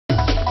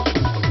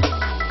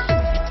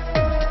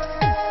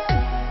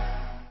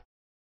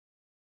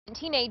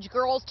teenage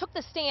girls took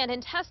the stand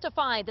and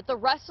testified that the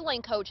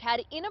wrestling coach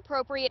had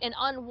inappropriate and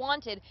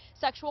unwanted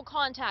sexual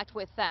contact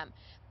with them.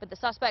 But the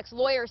suspect's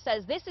lawyer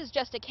says this is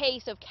just a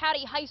case of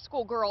catty high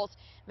school girls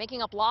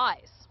making up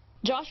lies.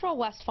 Joshua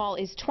Westfall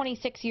is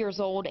 26 years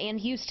old and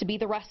used to be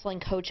the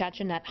wrestling coach at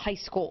Jeannette High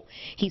School.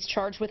 He's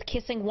charged with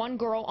kissing one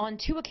girl on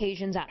 2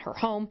 occasions at her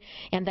home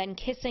and then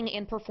kissing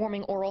and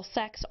performing oral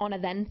sex on a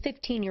then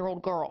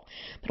 15-year-old girl.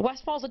 But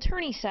Westfall's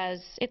attorney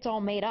says it's all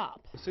made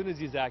up. As soon as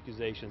these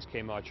accusations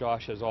came out,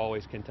 Josh has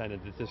always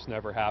contended that this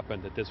never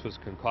happened, that this was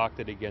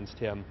concocted against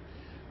him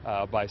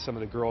by some of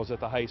the girls at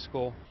the high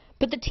school.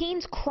 But the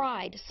teens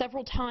cried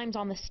several times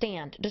on the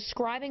stand,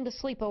 describing the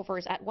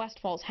sleepovers at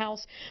Westfall's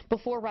house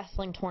before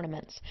wrestling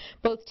tournaments.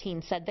 Both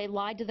teens said they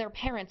lied to their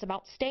parents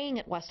about staying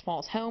at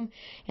Westfall's home,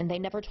 and they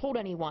never told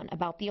anyone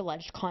about the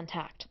alleged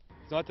contact.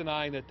 He's not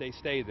denying that they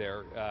stayed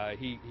there.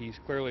 He's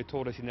clearly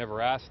told us he never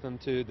asked them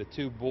to. The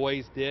 2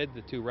 boys did,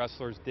 the 2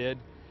 wrestlers did,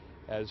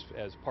 as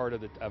part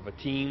of a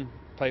team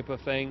type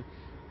of thing.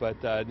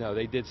 But no,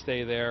 they did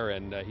stay there,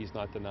 and he's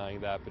not denying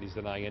that, but he's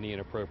denying any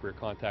inappropriate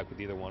contact with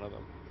either one of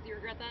them. Do you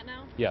regret that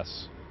now?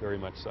 Yes, very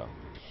much so.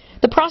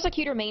 The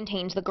prosecutor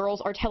maintains the girls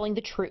are telling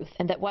the truth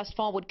and that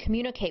Westfall would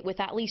communicate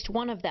with at least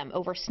one of them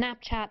over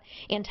Snapchat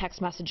and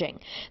text messaging.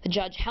 The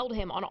judge held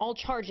him on all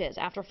charges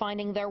after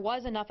finding there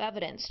was enough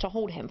evidence to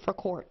hold him for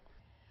court.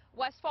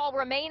 Westfall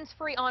remains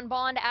free on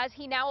bond as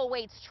he now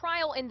awaits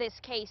trial in this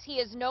case. He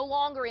is no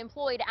longer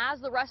employed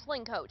as the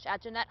wrestling coach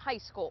at Jeannette High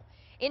School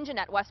in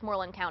Jeannette,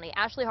 Westmoreland County.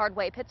 Ashley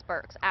Hardway,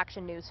 Pittsburgh's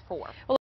Action News 4.